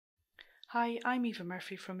Hi, I'm Eva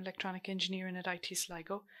Murphy from Electronic Engineering at IT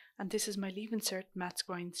Sligo, and this is my Leaving Cert Maths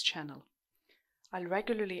Grinds channel. I'll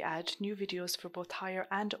regularly add new videos for both higher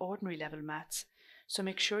and ordinary level maths, so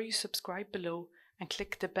make sure you subscribe below and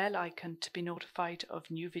click the bell icon to be notified of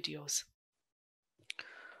new videos.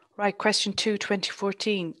 Right, question 2,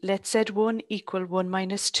 2014. Let Z1 equal 1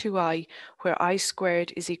 minus 2i, where I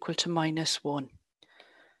squared is equal to minus 1.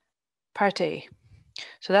 Part A.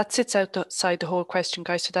 So that sits outside the whole question,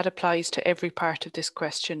 guys, so that applies to every part of this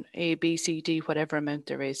question, A, B, C, D, whatever amount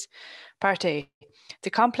there is. Part A. The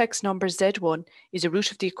complex number Z1 is a root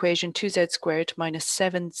of the equation 2z squared minus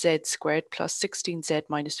 7z squared plus 16z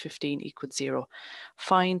minus 15 equals 0.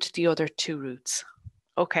 Find the other two roots.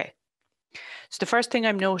 Okay. So the first thing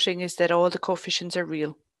I'm noting is that all the coefficients are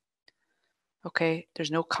real. Okay,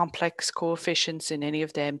 there's no complex coefficients in any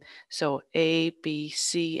of them. So A, B,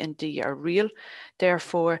 C, and D are real.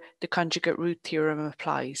 Therefore, the conjugate root theorem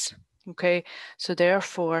applies. Okay, so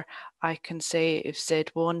therefore, I can say if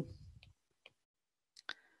Z1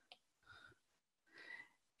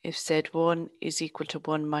 is equal to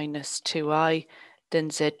 1 minus 2i,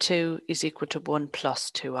 then Z2 is equal to 1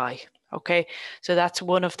 plus 2i. Okay, so that's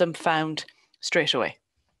one of them found straight away.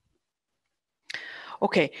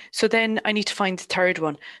 Okay, so then I need to find the third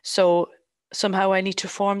one. So somehow I need to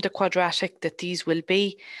form the quadratic that these will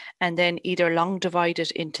be, and then either long divide it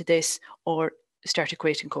into this or start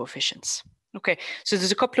equating coefficients. Okay, so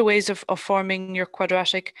there's a couple of ways of forming your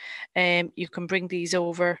quadratic. You can bring these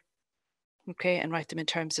over, okay, and write them in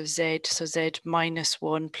terms of z. So z minus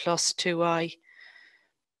 1 plus 2i.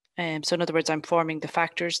 So in other words, I'm forming the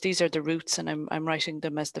factors. These are the roots, and I'm writing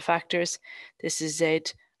them as the factors. This is z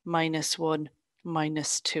minus 1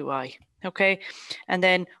 minus 2i. Okay, and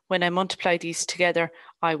then when I multiply these together,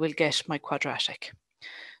 I will get my quadratic.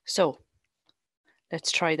 So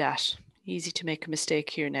let's try that. Easy to make a mistake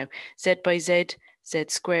here now. Z by z, z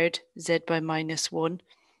squared, z by minus 1,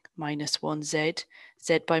 minus 1z,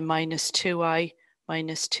 z by minus 2i,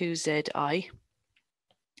 minus 2zi.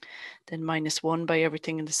 Then minus 1 by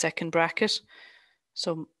everything in the second bracket.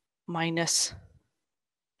 So minus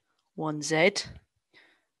 1z.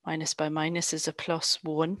 Minus by minus is a plus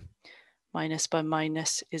 1. Minus by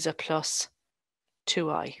minus is a plus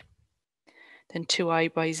 2i. Then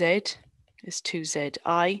 2i by z is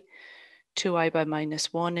 2zi. 2i by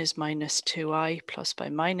minus 1 is minus 2i. Plus by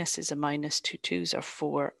minus is a minus. 2 2s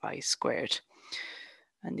are 4i squared.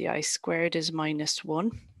 And the I squared is minus 1.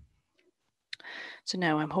 So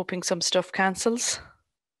now I'm hoping some stuff cancels.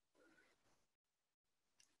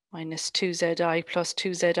 Minus 2zi plus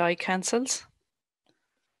 2zi cancels.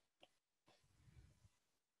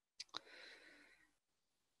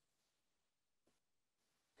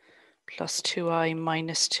 Plus 2i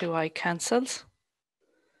minus 2i cancels.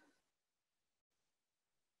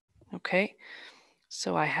 Okay,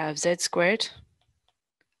 so I have z squared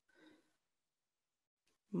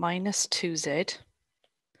minus 2z.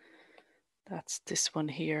 That's this one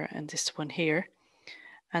here and this one here.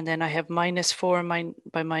 And then I have minus 4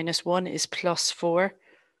 by minus 1 is plus 4.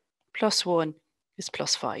 Plus 1 is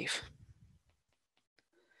plus 5.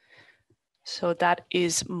 So that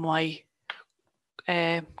is my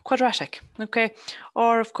quadratic, okay?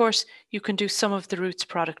 Or of course, you can do sum of the roots,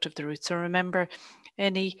 product of the roots. So remember,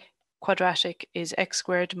 any quadratic is x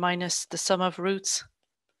squared minus the sum of roots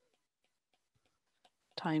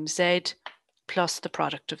times z plus the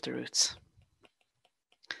product of the roots.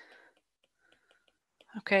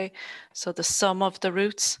 Okay, so the sum of the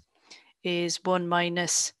roots is 1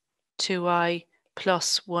 minus 2i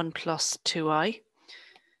plus 1 plus 2i.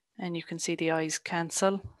 And you can see the i's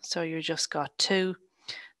cancel, so you just got 2.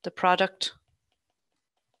 The product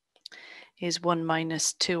is 1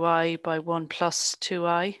 minus 2i by 1 plus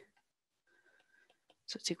 2i.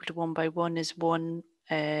 So it's equal to 1 by 1 is 1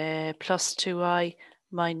 plus 2i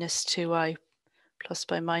minus 2i. Plus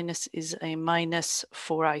by minus is a minus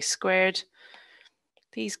 4i squared.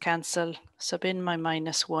 These cancel, sub in my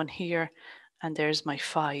minus 1 here, and there's my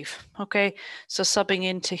 5. Okay, so subbing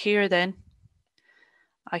into here then,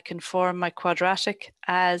 I can form my quadratic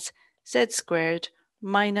as z squared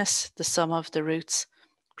minus the sum of the roots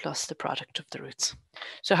plus the product of the roots.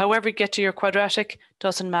 So however you get to your quadratic,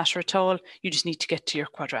 doesn't matter at all. You just need to get to your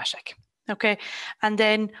quadratic. Okay, and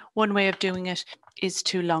then one way of doing it is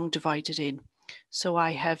to long divide it in. So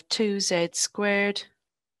I have 2z squared,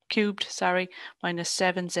 cubed, minus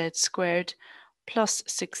 7z squared plus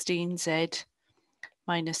 16z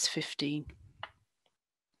minus 15.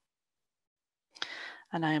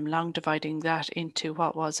 And I am long dividing that into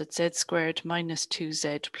what was it, z squared minus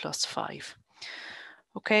 2z plus 5.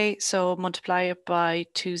 Okay, so multiply it by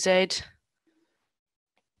 2z.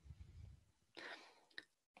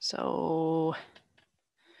 So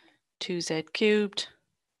 2z cubed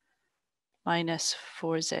minus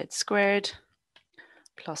 4z squared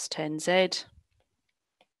plus 10z.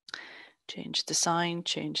 Change the sign,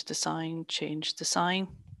 change the sign, change the sign.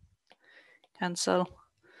 Cancel.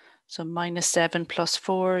 So minus 7 plus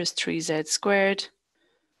 4 is 3z squared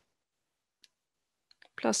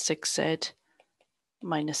plus 6z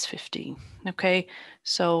minus 15. Okay,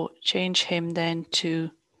 so change him then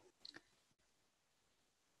to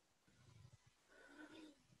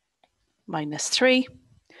minus 3.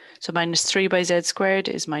 So minus 3 by z squared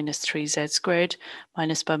is minus 3z squared.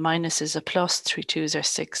 Minus by minus is a plus. 3 2s are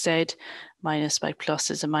 6z. Minus by plus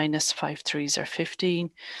is a minus. 5 3s are 15.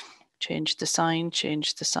 Change the sign,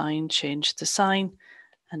 change the sign, change the sign,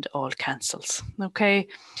 and all cancels. Okay,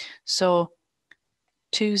 so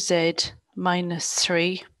 2z minus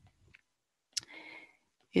 3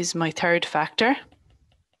 is my third factor.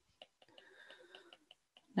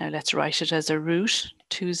 Now let's write it as a root.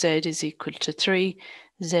 2z is equal to 3.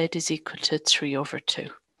 Z is equal to 3 over 2.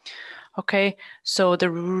 Okay, so the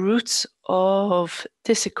roots of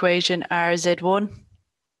this equation are z1,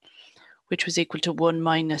 which was equal to 1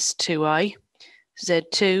 minus 2i,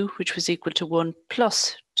 z2, which was equal to 1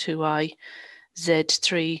 plus 2i,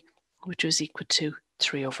 z3, which was equal to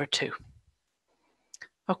 3 over 2.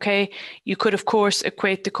 Okay, you could of course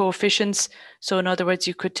equate the coefficients. So in other words,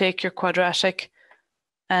 you could take your quadratic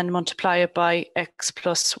and multiply it by x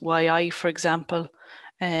plus yi, for example,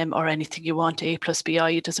 or anything you want, a plus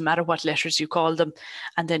bi, it doesn't matter what letters you call them,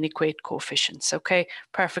 and then equate coefficients. Okay,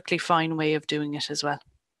 perfectly fine way of doing it as well.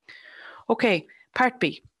 Okay, part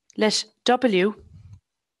B, let w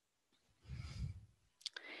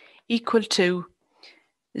equal to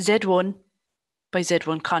z1 by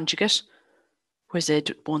z1 conjugate, where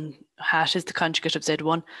z1 hat is the conjugate of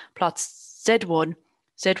z1, plots z1,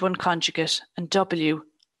 z1 conjugate, and w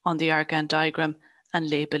on the Argand diagram and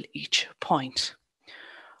label each point.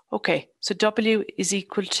 Okay, so w is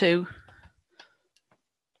equal to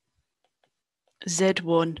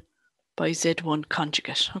z1 by z1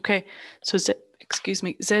 conjugate. Okay, so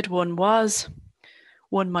z1 was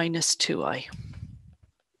 1 minus 2i.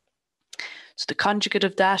 So the conjugate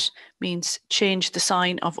of that means change the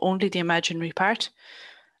sign of only the imaginary part.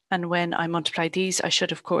 And when I multiply these, I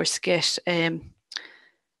should of course get a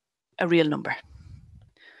real number.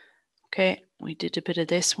 Okay, we did a bit of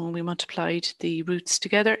this when we multiplied the roots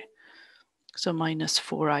together. So minus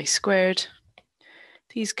 4i squared.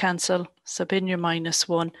 These cancel, sub in your minus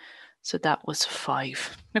 1. So that was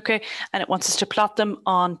 5. Okay, and it wants us to plot them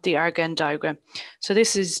on the Argand diagram. So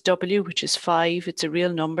this is w, which is 5. It's a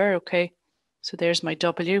real number, okay. So there's my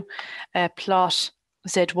w. Plot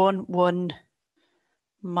z1, 1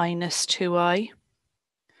 minus 2i.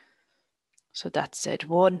 So that's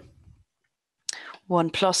z1. 1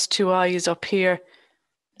 plus 2i is up here,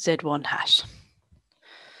 z1 hat.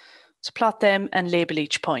 So plot them and label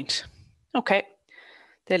each point. Okay,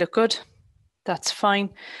 they look good. That's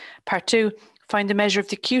fine. Part 2, find the measure of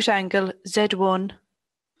the acute angle z1,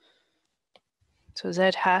 so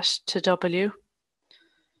z hat to w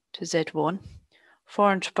to z1,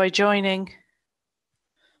 formed by joining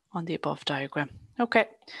on the above diagram. Okay,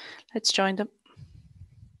 let's join them.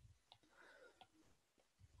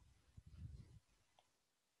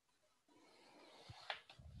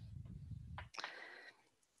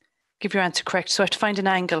 Give your answer correct. So I have to find an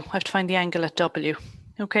angle. I have to find the angle at W.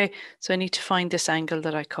 Okay, so I need to find this angle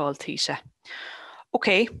that I call theta.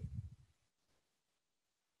 Okay.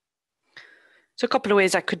 So a couple of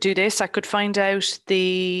ways I could do this. I could find out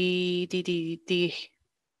the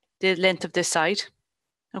length of this side.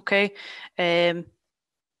 Okay. The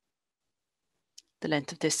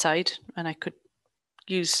length of this side, and I could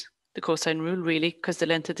use the cosine rule really, because the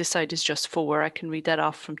length of this side is just 4. I can read that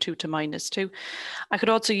off from 2 to minus 2. I could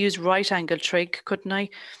also use right angle trig, couldn't I?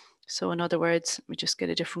 So in other words, let me just get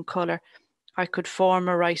a different color. I could form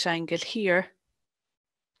a right angle here,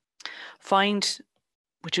 find,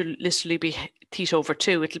 which will literally be theta over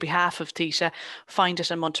 2, it'll be half of theta, find it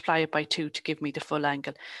and multiply it by 2 to give me the full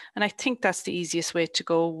angle. And I think that's the easiest way to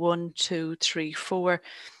go. 1, 2, 3, 4.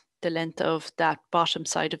 The length of that bottom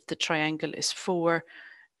side of the triangle is 4.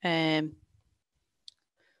 1,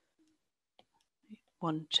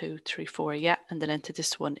 2, 3, 4, yeah, and the length of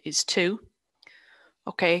this one is 2.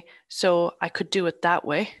 Okay, so I could do it that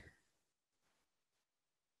way,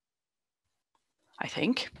 I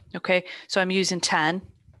think. Okay, so I'm using tan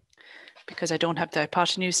because I don't have the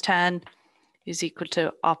hypotenuse. Tan is equal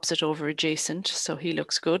to opposite over adjacent, so he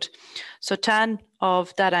looks good. So tan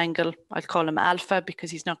of that angle, I'll call him alpha because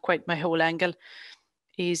he's not quite my whole angle,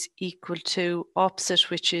 is equal to opposite,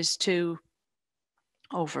 which is 2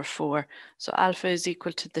 over 4. So alpha is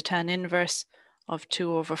equal to the tan inverse of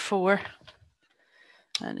 2 over 4.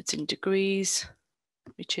 And it's in degrees.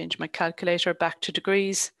 Let me change my calculator back to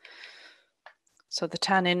degrees. So the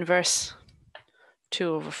tan inverse 2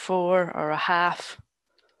 over 4, or a half,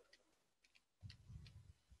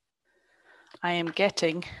 I am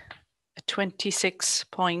getting a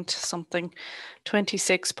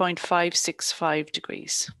 26.565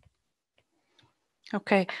 degrees.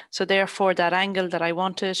 Okay, so therefore that angle that I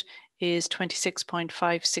wanted is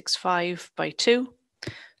 26.565 by 2.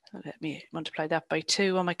 So let me multiply that by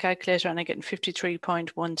 2 on my calculator, and I'm getting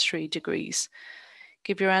 53.13 degrees.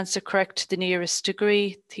 Give your answer correct to the nearest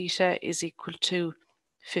degree. Theta is equal to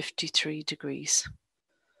 53 degrees.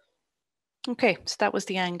 Okay, so that was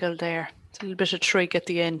the angle there. It's a little bit of trig at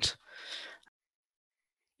the end.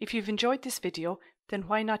 If you've enjoyed this video, then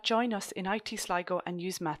why not join us in IT Sligo and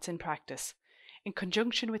use maths in practice. In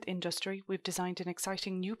conjunction with industry, we've designed an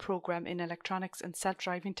exciting new program in electronics and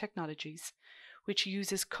self-driving technologies, which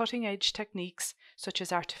uses cutting-edge techniques such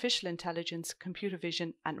as artificial intelligence, computer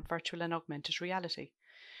vision, and virtual and augmented reality.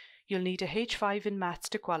 You'll need a H5 in maths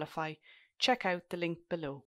to qualify. Check out the link below.